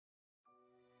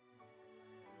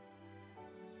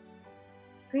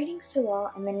Greetings to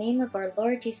all in the name of our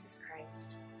Lord Jesus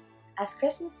Christ. As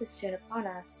Christmas is soon upon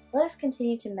us, let us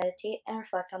continue to meditate and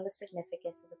reflect on the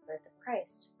significance of the birth of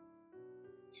Christ.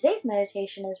 Today's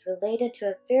meditation is related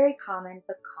to a very common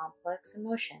but complex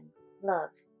emotion, love.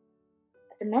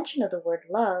 At the mention of the word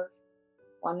love,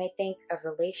 one may think of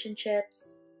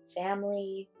relationships,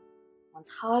 family, one's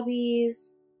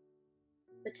hobbies.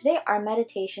 But today our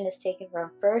meditation is taken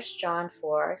from 1 John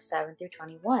 4, 7 through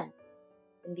 21.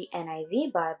 In the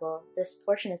NIV Bible, this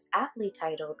portion is aptly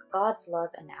titled God's Love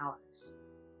and Ours.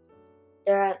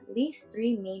 There are at least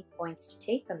three main points to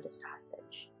take from this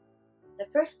passage. The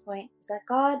first point is that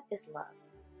God is love.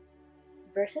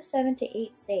 Verses 7 to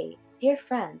 8 say, "Dear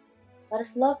friends, let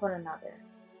us love one another,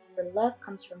 for love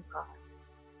comes from God.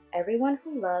 Everyone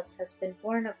who loves has been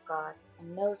born of God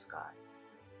and knows God.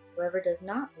 Whoever does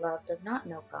not love does not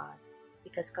know God,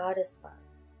 because God is love."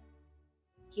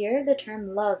 Here the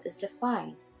term love is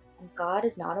defined, and God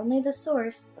is not only the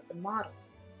source, but the model.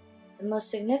 The most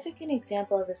significant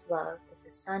example of His love is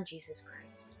His Son, Jesus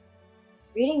Christ.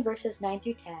 Reading verses 9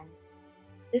 through 10,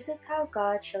 this is how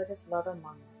God showed His love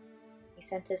among us. He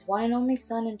sent His one and only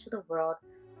Son into the world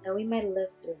that we might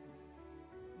live through Him.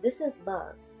 This is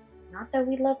love, not that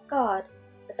we loved God,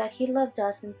 but that He loved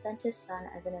us and sent His Son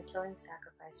as an atoning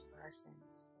sacrifice for our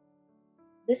sins.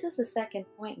 This is the second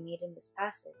point made in this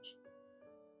passage.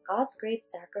 God's great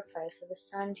sacrifice of His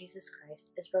Son, Jesus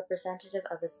Christ, is representative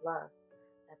of His love,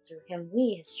 that through Him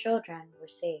we, His children, were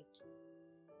saved.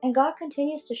 And God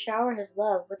continues to shower His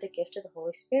love with the gift of the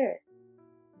Holy Spirit.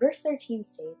 Verse 13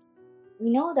 states, "We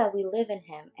know that we live in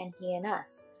Him and He in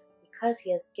us, because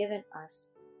He has given us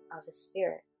of His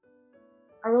Spirit."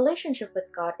 Our relationship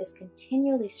with God is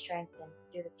continually strengthened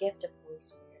through the gift of the Holy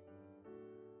Spirit.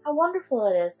 How wonderful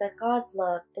it is that God's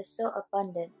love is so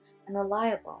abundant and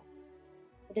reliable.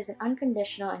 It is an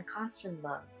unconditional and constant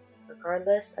love,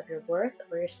 regardless of your worth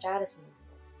or your status in the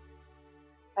world.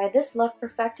 By this love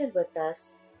perfected with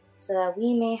us, so that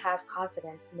we may have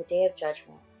confidence in the day of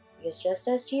judgment, because just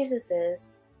as Jesus is,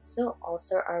 so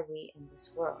also are we in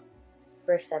this world.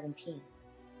 Verse 17.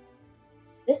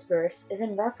 This verse is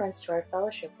in reference to our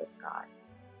fellowship with God.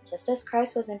 Just as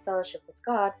Christ was in fellowship with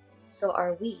God, so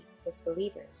are we, His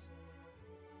believers.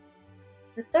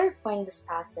 The third point in this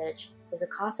passage is the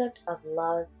concept of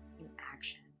love in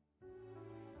action.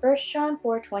 1 John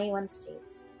 4:21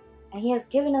 states, "And He has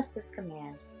given us this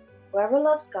command, whoever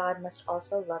loves God must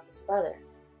also love his brother."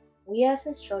 We as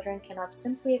His children cannot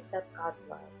simply accept God's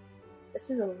love. This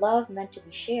is a love meant to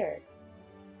be shared.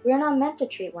 We are not meant to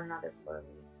treat one another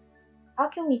poorly. How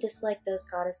can we dislike those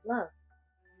God has loved?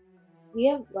 We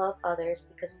have loved others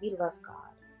because we love God.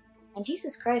 And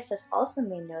Jesus Christ has also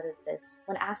made note of this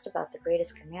when asked about the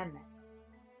greatest commandment.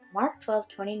 Mark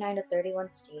 12:29-31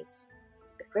 states,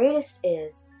 "The greatest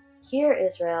is, 'Hear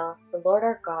Israel, the Lord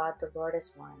our God, the Lord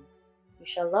is one. You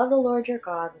shall love the Lord your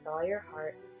God with all your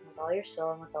heart, and with all your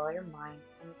soul, and with all your mind,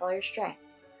 and with all your strength.'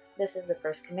 This is the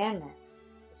first commandment.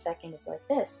 The second is like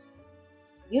this,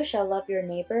 'You shall love your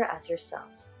neighbor as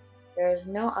yourself.' There is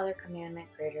no other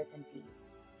commandment greater than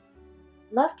these."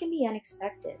 Love can be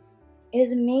unexpected. It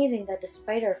is amazing that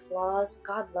despite our flaws,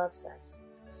 God loves us,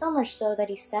 so much so that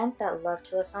He sent that love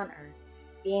to us on earth,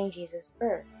 being Jesus'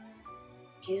 birth.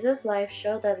 Jesus' life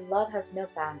showed that love has no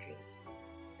boundaries.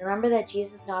 Remember that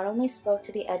Jesus not only spoke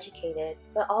to the educated,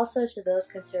 but also to those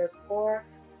considered poor,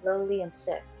 lowly, and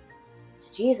sick.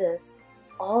 To Jesus,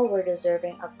 all were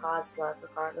deserving of God's love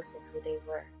regardless of who they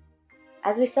were.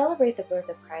 As we celebrate the birth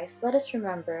of Christ, let us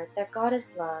remember that God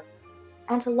is love,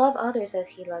 and to love others as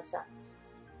He loves us.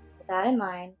 With that in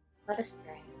mind, let us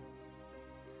pray.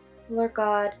 Lord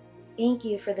God, thank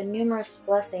You for the numerous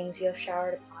blessings You have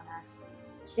showered upon us.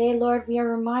 Today, Lord, we are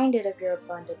reminded of Your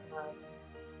abundant love.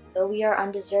 Though we are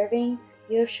undeserving,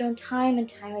 You have shown time and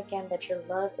time again that Your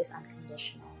love is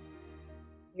unconditional.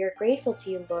 We are grateful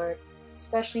to You, Lord,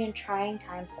 especially in trying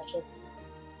times such as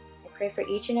these. I pray for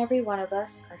each and every one of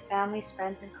us, our families,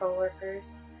 friends, and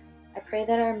co-workers. I pray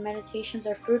that our meditations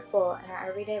are fruitful in our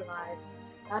everyday lives,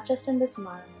 not just in this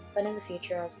month, but in the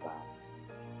future as well.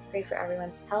 Pray for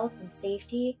everyone's health and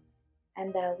safety,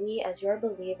 and that we as Your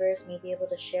believers may be able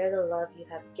to share the love You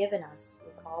have given us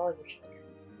with all Your children.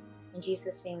 In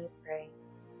Jesus' name we pray.